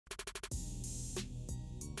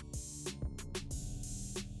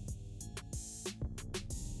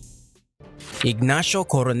Ignacio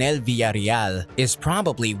Coronel Villarreal is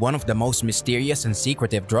probably one of the most mysterious and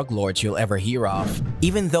secretive drug lords you'll ever hear of.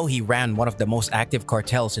 Even though he ran one of the most active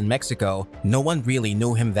cartels in Mexico, no one really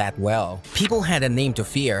knew him that well. People had a name to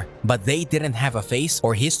fear, but they didn't have a face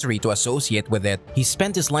or history to associate with it. He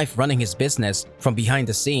spent his life running his business from behind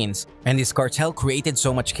the scenes, and his cartel created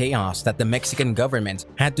so much chaos that the Mexican government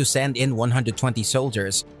had to send in 120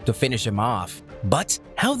 soldiers to finish him off. But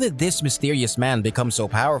how did this mysterious man become so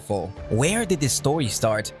powerful? Where did his story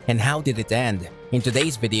start and how did it end? In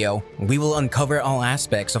today's video, we will uncover all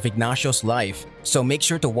aspects of Ignacio's life, so make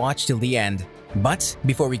sure to watch till the end. But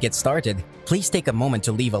before we get started, please take a moment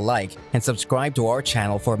to leave a like and subscribe to our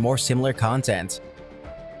channel for more similar content.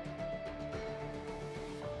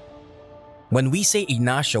 When we say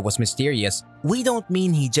Ignacio was mysterious, we don't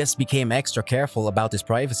mean he just became extra careful about his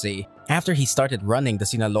privacy. After he started running the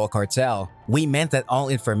Sinaloa cartel, we meant that all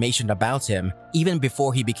information about him, even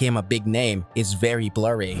before he became a big name, is very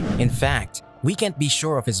blurry. In fact, we can't be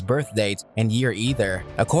sure of his birth date and year either.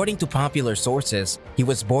 According to popular sources, he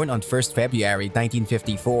was born on 1st February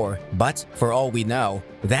 1954, but for all we know,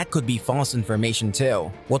 that could be false information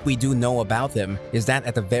too. What we do know about him is that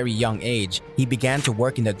at a very young age, he began to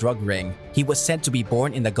work in the drug ring. He was said to be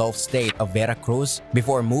born in the Gulf state of Veracruz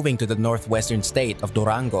before moving to the northwestern state of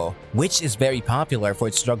Durango, which is very popular for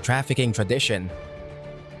its drug trafficking tradition.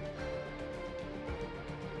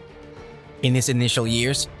 In his initial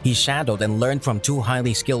years, he shadowed and learned from two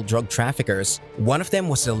highly skilled drug traffickers. One of them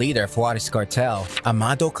was the leader of Juarez cartel,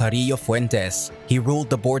 Amado Carrillo Fuentes. He ruled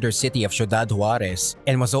the border city of Ciudad Juarez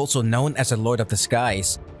and was also known as the Lord of the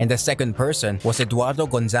Skies. And the second person was Eduardo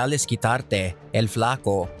Gonzalez Quitarte, El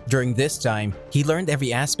Flaco. During this time, he learned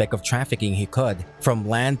every aspect of trafficking he could, from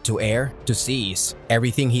land to air to seas.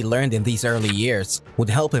 Everything he learned in these early years would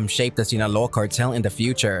help him shape the Sinaloa cartel in the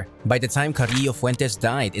future. By the time Carrillo Fuentes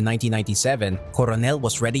died in 1997, Coronel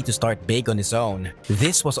was ready to start big on his own.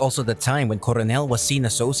 This was also the time when Coronel was seen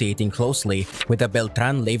associating closely with the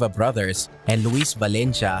Beltran Leyva brothers and Luis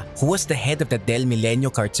Valencia, who was the head of the Del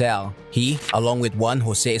Milenio cartel. He, along with Juan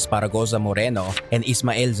Jose Esparragoza Moreno and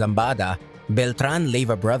Ismael Zambada, Beltran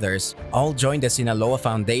Leyva brothers, all joined the Sinaloa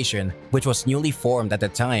Foundation, which was newly formed at the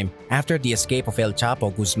time after the escape of El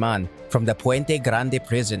Chapo Guzman from the Puente Grande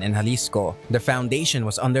prison in Jalisco. The foundation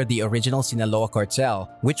was under the original Sinaloa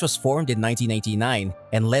cartel, which was formed in 1989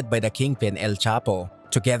 and led by the kingpin El Chapo.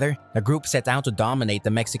 Together, the group set out to dominate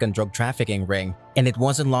the Mexican drug trafficking ring, and it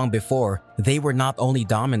wasn't long before they were not only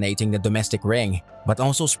dominating the domestic ring, but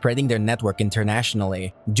also spreading their network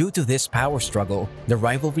internationally. Due to this power struggle, the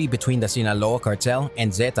rivalry between the Sinaloa cartel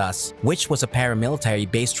and Zetas, which was a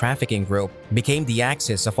paramilitary-based trafficking group, became the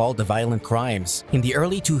axis of all the violent crimes. In the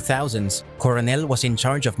early 2000s, Coronel was in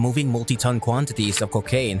charge of moving multi-ton quantities of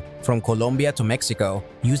cocaine from Colombia to Mexico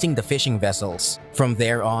using the fishing vessels. From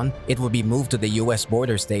there on, it would be moved to the US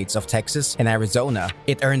border states of Texas and Arizona.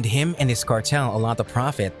 It earned him and his cartel a lot of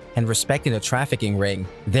profit and respect in the trafficking ring.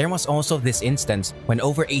 There was also this instance when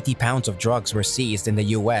over 80 pounds of drugs were seized in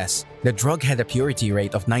the US. The drug had a purity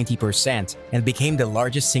rate of 90% and became the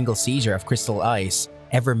largest single seizure of crystal ice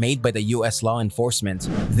ever made by the US law enforcement.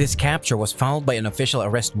 This capture was followed by an official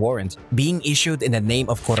arrest warrant being issued in the name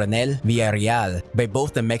of Coronel Villarreal by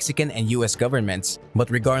both the Mexican and US governments. But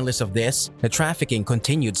regardless of this, the trafficking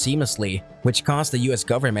continued seamlessly, which caused the US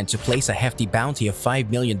government to place a hefty bounty of $5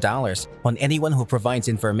 million on anyone who provides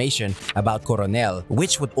information about Coronel,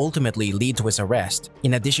 which would ultimately lead to his arrest.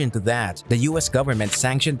 In addition to that, the US government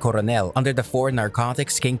sanctioned Coronel under the Foreign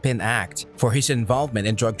Narcotics Kingpin Act for his involvement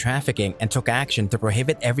in drug trafficking and took action to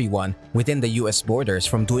prohibit everyone within the US borders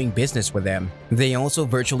from doing business with them. They also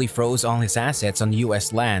virtually froze all his assets on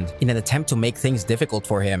US land in an attempt to make things difficult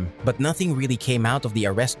for him. But nothing really came out of the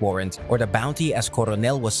arrest warrant or the bounty, as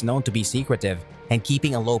Coronel was known to be secretive and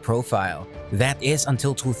keeping a low profile. That is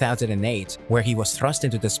until 2008, where he was thrust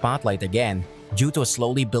into the spotlight again due to a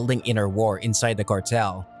slowly building inner war inside the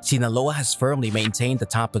cartel. Sinaloa has firmly maintained the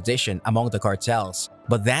top position among the cartels,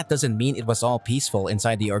 but that doesn't mean it was all peaceful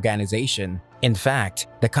inside the organization. In fact,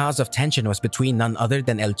 the cause of tension was between none other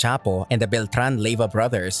than El Chapo and the Beltran Leyva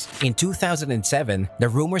brothers. In 2007, the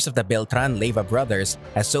rumors of the Beltran Leyva brothers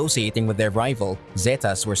associating with their rival,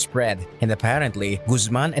 Zetas, were spread, and apparently,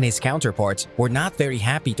 Guzman and his counterparts were not very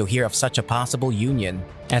happy to hear of such a possible union.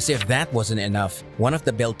 As if that wasn't enough, one of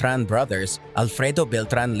the Beltran brothers, Alfredo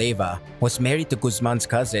Beltran Leyva, was married to Guzman's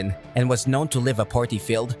cousin and was known to live a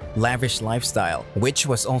party-filled, lavish lifestyle, which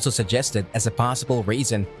was also suggested as a possible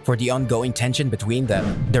reason for the ongoing tension between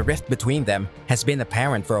them. The rift between them has been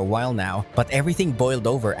apparent for a while now, but everything boiled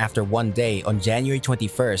over after one day on January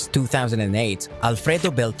 21st, 2008. Alfredo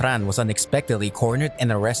Beltran was unexpectedly cornered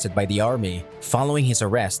and arrested by the army. Following his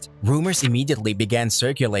arrest, rumors immediately began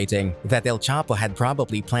circulating that El Chapo had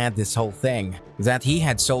probably planned this whole thing, that he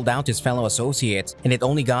had sold out his fellow associates, and it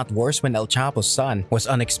only got worse when El Chapo's son was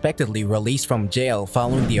unexpectedly released from jail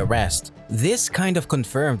following the arrest. This kind of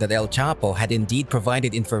confirmed that El Chapo had indeed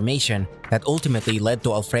provided information that ultimately led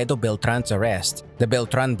to Alfredo Beltran's arrest. The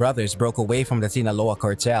Beltran brothers broke away from the Sinaloa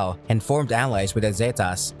cartel and formed allies with the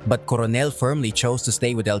Zetas, but Coronel firmly chose to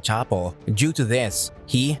stay with El Chapo. Due to this,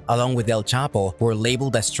 he, along with El Chapo, were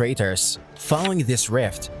labeled as traitors. Following this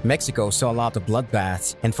rift, Mexico saw a lot of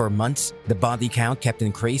bloodbaths, and for months, the body count kept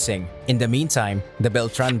increasing. In the meantime, the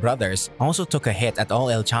Beltran brothers also took a hit at all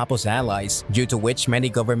El Chapo's allies, due to which many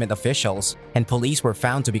government officials and police were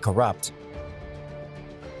found to be corrupt.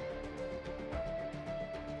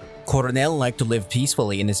 Coronel liked to live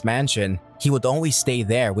peacefully in his mansion. He would always stay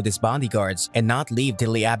there with his bodyguards and not leave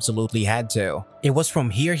till he absolutely had to. It was from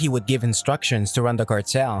here he would give instructions to run the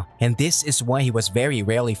cartel, and this is why he was very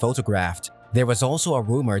rarely photographed. There was also a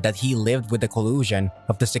rumor that he lived with the collusion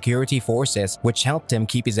of the security forces, which helped him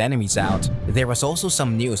keep his enemies out. There was also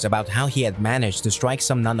some news about how he had managed to strike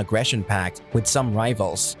some non-aggression pact with some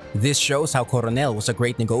rivals. This shows how Coronel was a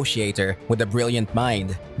great negotiator with a brilliant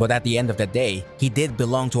mind. But at the end of the day, he did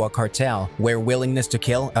belong to a cartel where willingness to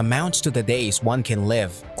kill amounts to the days one can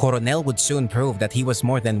live. Coronel would soon prove that he was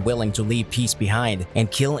more than willing to leave peace behind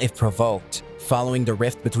and kill if provoked. Following the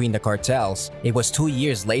rift between the cartels, it was 2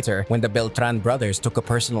 years later when the Beltran brothers took a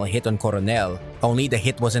personal hit on Coronel. Only the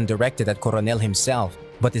hit wasn't directed at Coronel himself,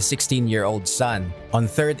 but his 16-year-old son. On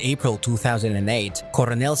 3rd April 2008,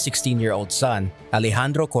 Coronel's 16-year-old son,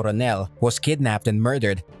 Alejandro Coronel, was kidnapped and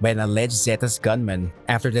murdered by an alleged Zetas gunman.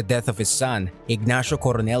 After the death of his son, Ignacio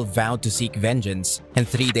Coronel vowed to seek vengeance, and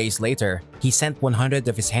 3 days later, he sent 100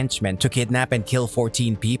 of his henchmen to kidnap and kill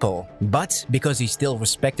 14 people. But because he still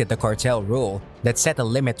respected the cartel rule that set a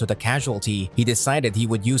limit to the casualty, he decided he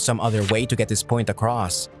would use some other way to get his point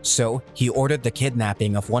across. So, he ordered the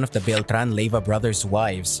kidnapping of one of the Beltran Leyva brothers'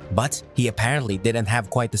 wives. But he apparently didn't have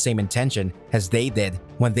quite the same intention as they did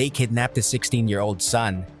when they kidnapped his 16-year-old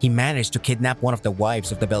son. He managed to kidnap one of the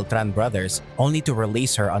wives of the Beltran brothers, only to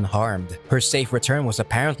release her unharmed. Her safe return was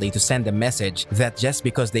apparently to send a message that just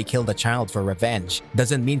because they killed a child for revenge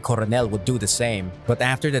doesn't mean Coronel would do the same. But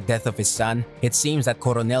after the death of his son, it seems that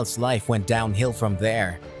Coronel's life went downhill from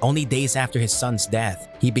there. Only days after his son's death,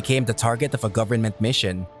 he became the target of a government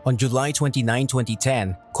mission. On July 29,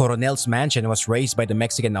 2010, Coronel's mansion was razed by the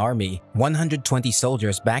Mexican army. 120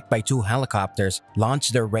 soldiers backed by 2 helicopters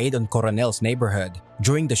launched their raid on Coronel's neighborhood.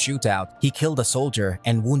 During the shootout, he killed a soldier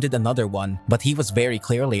and wounded another one, but he was very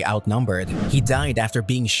clearly outnumbered. He died after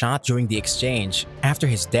being shot during the exchange. After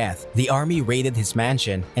his death, the army raided his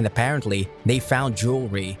mansion, and apparently, they found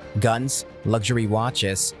jewelry, guns, luxury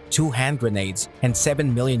watches, 2 hand grenades, and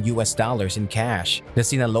 $7 million in cash. The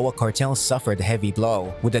Sinaloa cartel suffered a heavy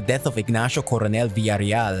blow with the death of Ignacio Coronel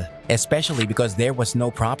Villarreal, especially because there was no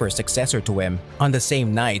proper successor to him. On the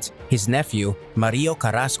same night, his nephew, Mario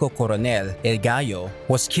Carrasco Coronel El Gallo,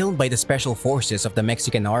 was killed by the special forces of the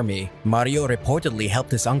Mexican army. Mario reportedly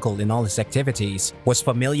helped his uncle in all his activities, was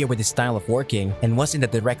familiar with his style of working, and was in the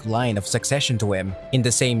direct line of succession to him. In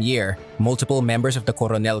the same year, multiple members of the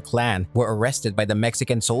Coronel clan were arrested by the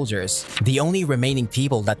Mexican soldiers. The only remaining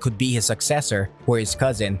people that could be his successor were his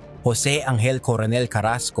cousin, Jose Angel Coronel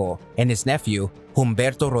Carrasco, and his nephew,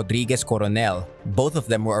 Humberto Rodriguez Coronel. Both of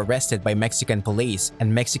them were arrested by Mexican police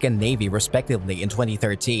and Mexican Navy respectively in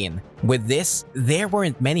 2013. With this, there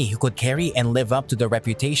weren't many who could carry and live up to the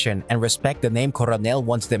reputation and respect the name Coronel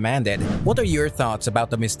once demanded. What are your thoughts about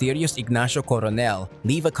the mysterious Ignacio Coronel?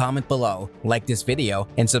 Leave a comment below, like this video,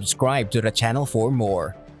 and subscribe to the channel for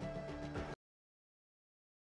more.